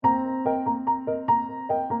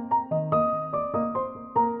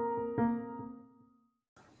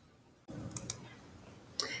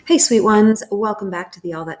Hey, sweet ones. Welcome back to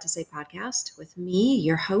the All That to Say podcast with me,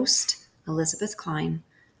 your host, Elizabeth Klein.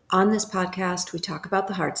 On this podcast, we talk about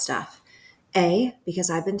the hard stuff. A, because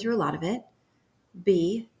I've been through a lot of it.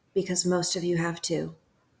 B, because most of you have too.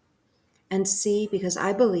 And C, because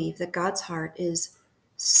I believe that God's heart is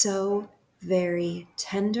so very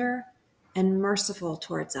tender and merciful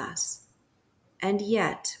towards us. And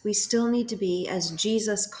yet, we still need to be, as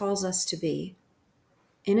Jesus calls us to be,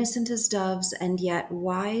 innocent as doves and yet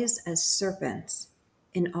wise as serpents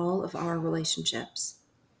in all of our relationships.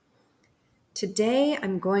 Today,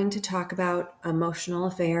 I'm going to talk about emotional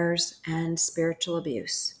affairs and spiritual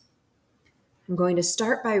abuse. I'm going to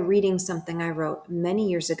start by reading something I wrote many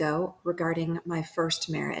years ago regarding my first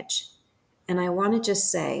marriage. And I want to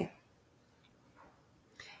just say,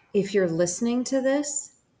 if you're listening to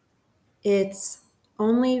this, it's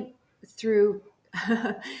only through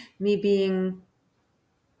me being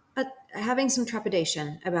having some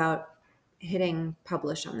trepidation about hitting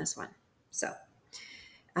publish on this one. So,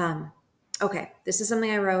 okay, this is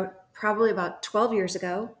something I wrote probably about 12 years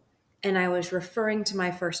ago, and I was referring to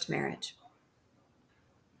my first marriage.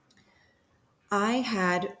 I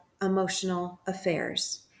had emotional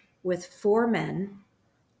affairs with 4 men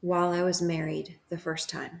while I was married the first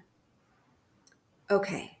time.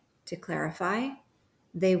 Okay, to clarify,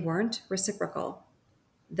 they weren't reciprocal.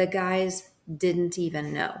 The guys didn't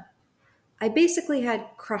even know. I basically had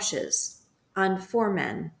crushes on 4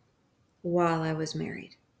 men while I was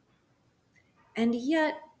married. And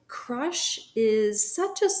yet, crush is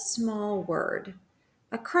such a small word.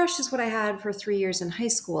 A crush is what I had for 3 years in high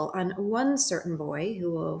school on one certain boy, who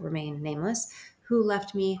will remain nameless, who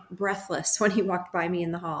left me breathless when he walked by me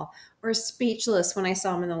in the hall, or speechless when I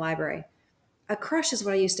saw him in the library. A crush is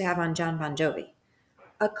what I used to have on John Bon Jovi.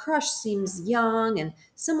 A crush seems young and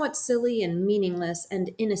somewhat silly and meaningless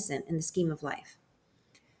and innocent in the scheme of life.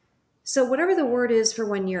 So whatever the word is for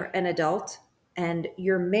when you're an adult and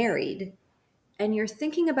you're married and you're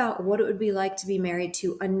thinking about what it would be like to be married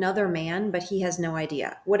to another man, but he has no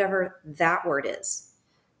idea, whatever that word is.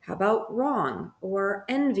 How about wrong or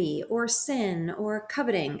envy or sin or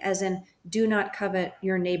coveting, as in do not covet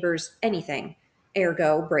your neighbor's anything,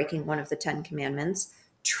 ergo breaking one of the 10 commandments,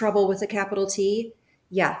 trouble with a capital T.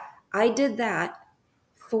 Yeah, I did that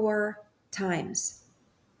 4 times.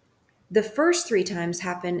 The first 3 times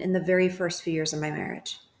happened in the very first few years of my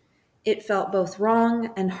marriage. It felt both wrong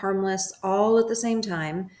and harmless all at the same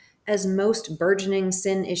time, as most burgeoning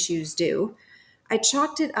sin issues do. I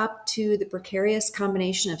chalked it up to the precarious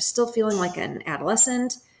combination of still feeling like an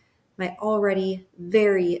adolescent, my already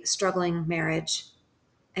very struggling marriage,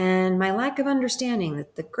 and my lack of understanding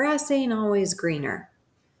that the grass ain't always greener.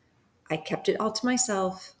 I kept it all to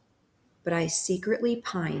myself, but I secretly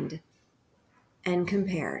pined and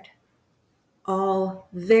compared. All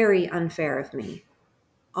very unfair of me.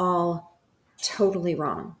 All totally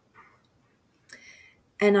wrong.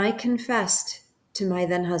 And I confessed to my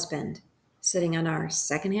then husband, sitting on our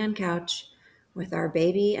secondhand couch with our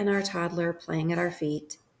baby and our toddler playing at our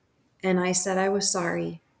feet. And I said I was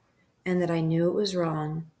sorry and that I knew it was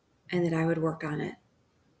wrong and that I would work on it.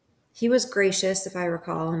 He was gracious, if I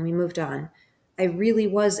recall, and we moved on. I really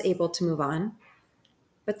was able to move on.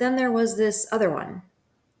 But then there was this other one.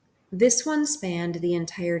 This one spanned the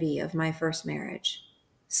entirety of my first marriage,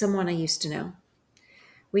 someone I used to know.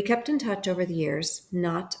 We kept in touch over the years,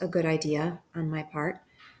 not a good idea on my part,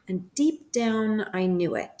 and deep down I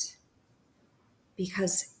knew it.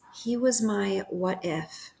 Because he was my what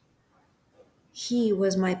if. He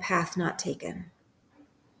was my path not taken.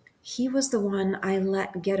 He was the one I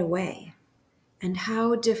let get away. And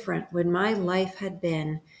how different would my life had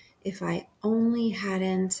been if I only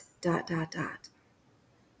hadn't ...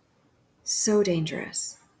 So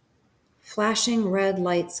dangerous. Flashing red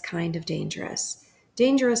lights kind of dangerous.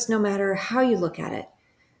 Dangerous no matter how you look at it.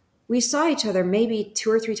 We saw each other maybe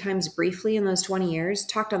 2 or 3 times briefly in those 20 years,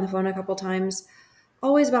 talked on the phone a couple times,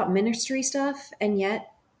 always about ministry stuff, and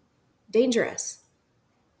yet dangerous.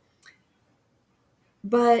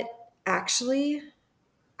 But actually,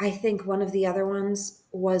 I think one of the other ones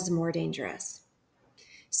was more dangerous.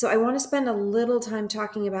 So I want to spend a little time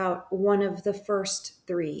talking about one of the first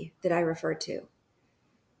 3 that I referred to.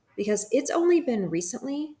 Because it's only been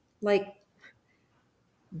recently, like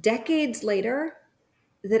decades later,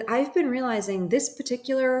 that I've been realizing this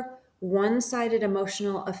particular one-sided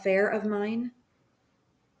emotional affair of mine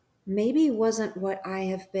maybe wasn't what I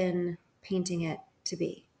have been painting it to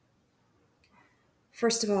be.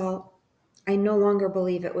 First of all, I no longer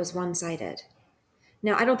believe it was one-sided.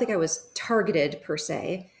 Now, I don't think I was targeted per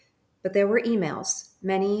se, but there were emails,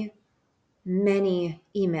 many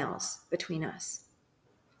emails between us.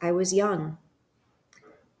 I was young.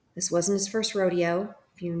 This wasn't his first rodeo,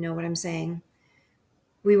 if you know what I'm saying.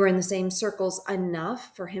 We were in the same circles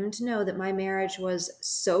enough for him to know that my marriage was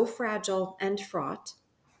so fragile and fraught.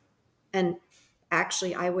 And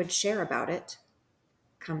actually, I would share about it,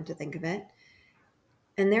 come to think of it.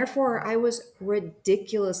 And therefore, I was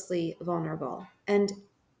ridiculously vulnerable and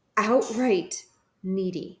outright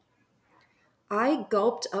needy. I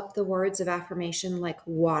gulped up the words of affirmation like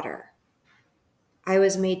water. I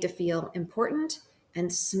was made to feel important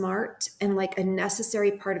and smart and like a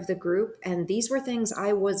necessary part of the group. And these were things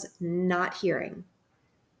I was not hearing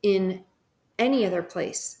in any other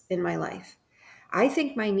place in my life. I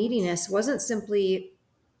think my neediness wasn't simply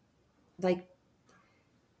like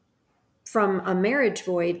from a marriage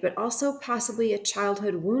void, but also possibly a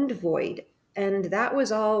childhood wound void. And that was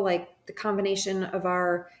all like the combination of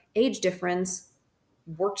our age difference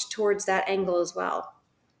worked towards that angle as well.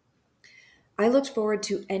 I looked forward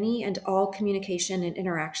to any and all communication and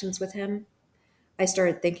interactions with him. I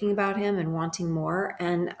started thinking about him and wanting more,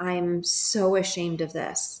 and I'm so ashamed of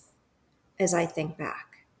this as I think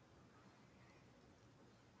back.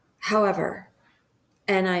 However,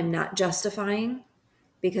 and I'm not justifying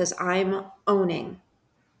because I'm owning,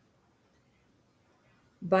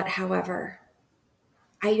 but however,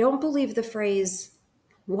 I don't believe the phrase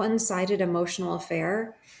one-sided emotional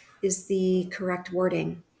affair is the correct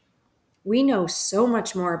wording. We know so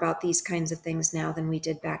much more about these kinds of things now than we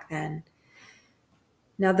did back then.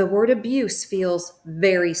 Now, the word abuse feels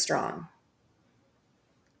very strong.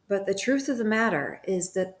 But the truth of the matter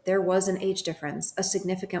is that there was an age difference, a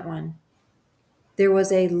significant one. There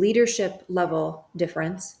was a leadership level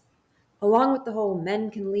difference, along with the whole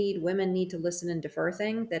men can lead, women need to listen and defer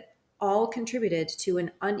thing, that all contributed to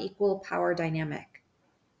an unequal power dynamic.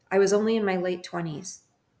 I was only in my late 20s.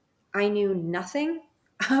 I knew nothing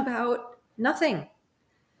about nothing.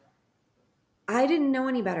 I didn't know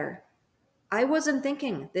any better. I wasn't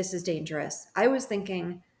thinking this is dangerous. I was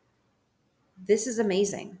thinking this is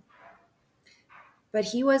amazing. But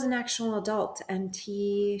he was an actual adult and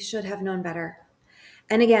he should have known better.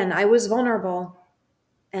 And again, I was vulnerable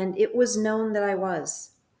and it was known that I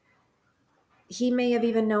was. He may have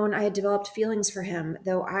even known I had developed feelings for him,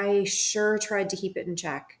 though I sure tried to keep it in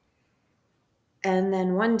check. And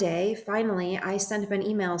then one day, finally, I sent him an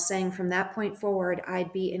email saying from that point forward,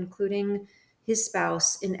 I'd be including his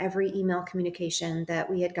spouse in every email communication, that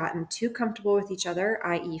we had gotten too comfortable with each other,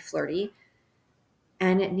 i.e., flirty,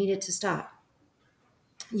 and it needed to stop.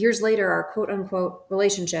 Years later, our quote unquote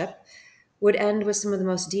relationship would end with some of the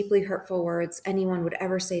most deeply hurtful words anyone would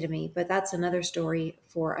ever say to me, but that's another story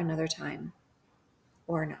for another time,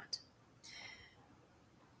 or not.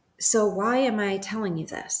 So, why am I telling you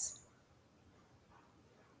this?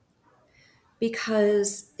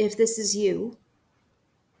 Because if this is you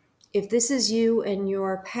and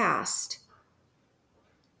your past,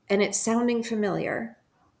 and it's sounding familiar,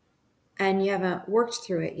 and you haven't worked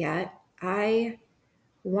through it yet, I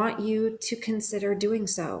want you to consider doing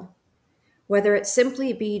so. Whether it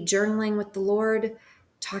simply be journaling with the Lord,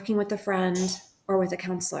 talking with a friend, or with a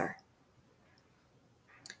counselor.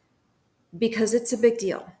 Because it's a big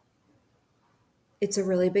deal. It's a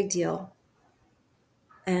really big deal.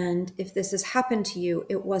 And if this has happened to you,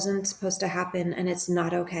 it wasn't supposed to happen and it's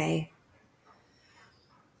not okay.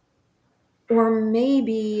 Or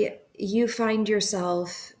maybe you find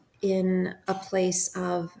yourself in a place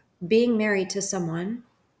of being married to someone,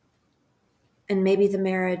 and maybe the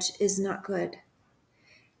marriage is not good.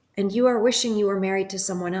 And you are wishing you were married to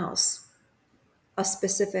someone else, a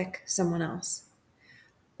specific someone else.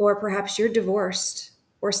 Or perhaps you're divorced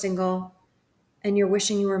or single and you're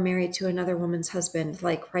wishing you were married to another woman's husband,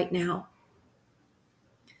 like right now.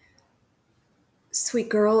 Sweet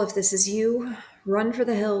girl, if this is you, run for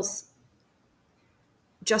the hills.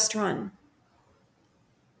 Just run.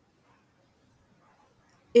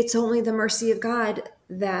 It's only the mercy of God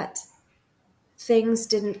that things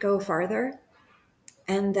didn't go farther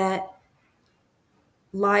and that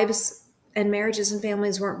lives and marriages and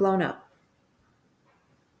families weren't blown up.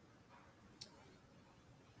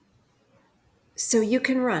 So you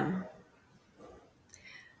can run.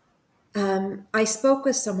 I spoke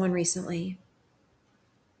with someone recently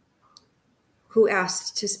who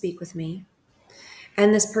asked to speak with me,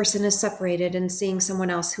 and this person is separated and seeing someone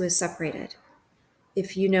else who is separated.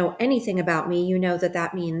 If you know anything about me, you know that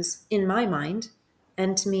that means, in my mind,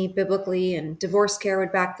 and to me biblically, and divorce care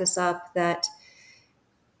would back this up, that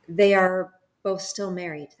they are both still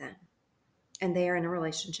married then, and they are in a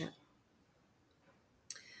relationship.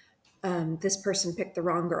 This person picked the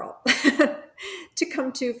wrong girl to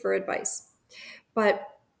come to for advice.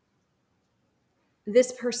 But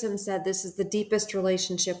this person said this is the deepest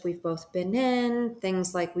relationship we've both been in,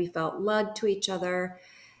 things like we felt loved to each other.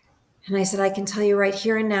 And I said, I can tell you right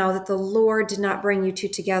here and now that the Lord did not bring you two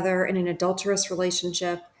together in an adulterous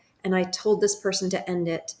relationship. And I told this person to end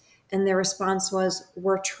it. And their response was,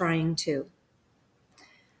 we're trying to.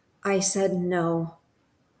 I said, no,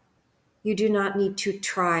 you do not need to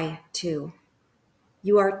try to.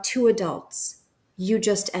 You are two adults. You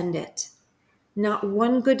just end it. Not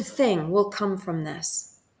one good thing will come from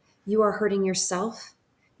this. You are hurting yourself.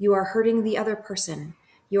 You are hurting the other person.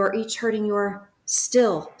 You are each hurting your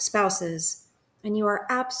still spouses. And you are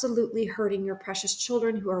absolutely hurting your precious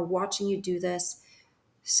children who are watching you do this.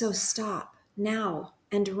 So stop now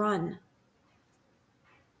and run.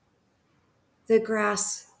 The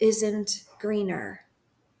grass isn't greener.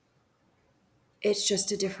 It's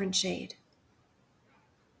just a different shade.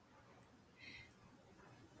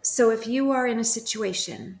 So if you are in a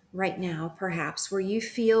situation right now, perhaps, where you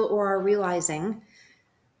feel or are realizing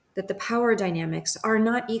that the power dynamics are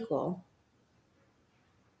not equal,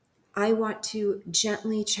 I want to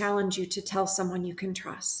gently challenge you to tell someone you can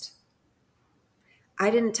trust. I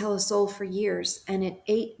didn't tell a soul for years, and it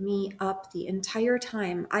ate me up the entire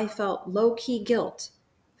time. I felt low-key guilt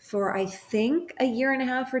for, I think, a year and a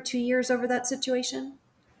half or 2 years over that situation.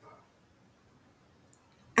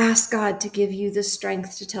 Ask God to give you the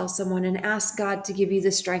strength to tell someone, and ask God to give you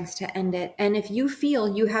the strength to end it. And if you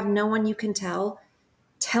feel you have no one you can tell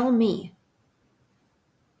me.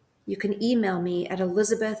 You can email me at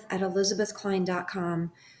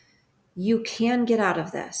elizabeth@elizabethklein.com. You can get out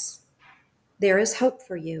of this. There is hope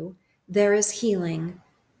for you. There is healing.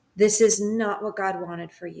 This is not what God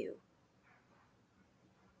wanted for you.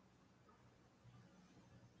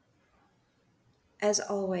 As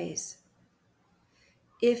always,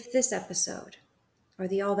 if this episode or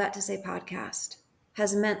the All That to Say podcast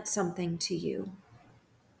has meant something to you,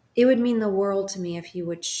 it would mean the world to me if you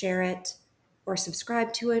would share it or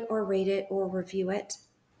subscribe to it or rate it or review it.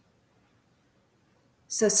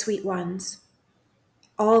 So, sweet ones,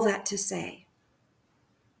 all that to say,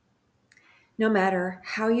 no matter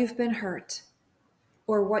how you've been hurt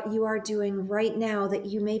or what you are doing right now that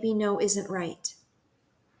you maybe know isn't right,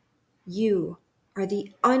 you are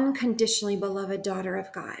the unconditionally beloved daughter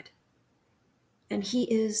of God, and He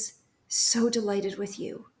is so delighted with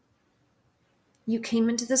you. You came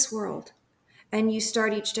into this world and you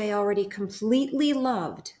start each day already completely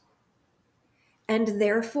loved. And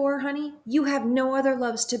therefore, honey, you have no other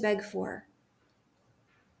loves to beg for.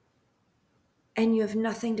 And you have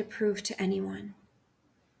nothing to prove to anyone.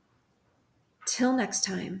 Till next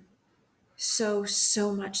time, so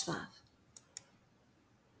much love.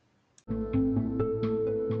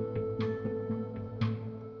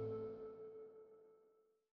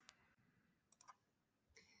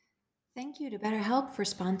 Thank you to BetterHelp for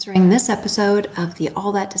sponsoring this episode of the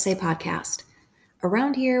All That to Say podcast.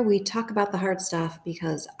 Around here, we talk about the hard stuff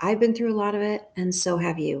because I've been through a lot of it, and so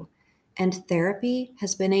have you. And therapy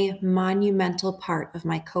has been a monumental part of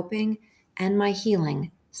my coping and my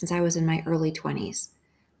healing since I was in my early 20s.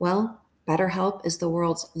 Well, BetterHelp is the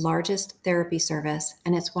world's largest therapy service,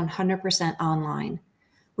 and it's 100% online.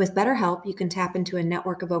 With BetterHelp, you can tap into a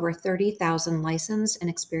network of over 30,000 licensed and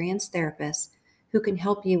experienced therapists who can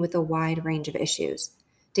help you with a wide range of issues.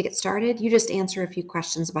 To get started, you just answer a few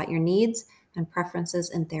questions about your needs and preferences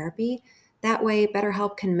in therapy. That way,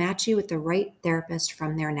 BetterHelp can match you with the right therapist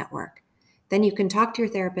from their network. Then you can talk to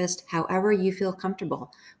your therapist however you feel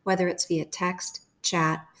comfortable, whether it's via text,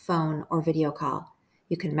 chat, phone, or video call.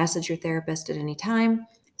 You can message your therapist at any time,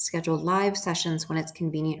 schedule live sessions when it's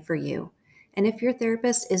convenient for you. And if your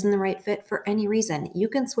therapist isn't the right fit for any reason, you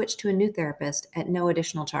can switch to a new therapist at no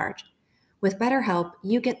additional charge. With BetterHelp,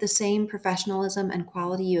 you get the same professionalism and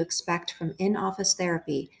quality you expect from in-office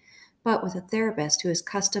therapy, but with a therapist who is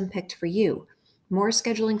custom-picked for you, more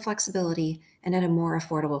scheduling flexibility, and at a more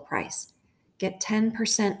affordable price. Get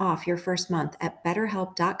 10% off your first month at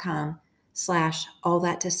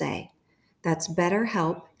betterhelp.com/allthattosay. That's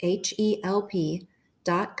BetterHelp,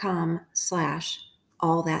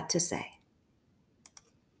 HELP.com/allthattosay.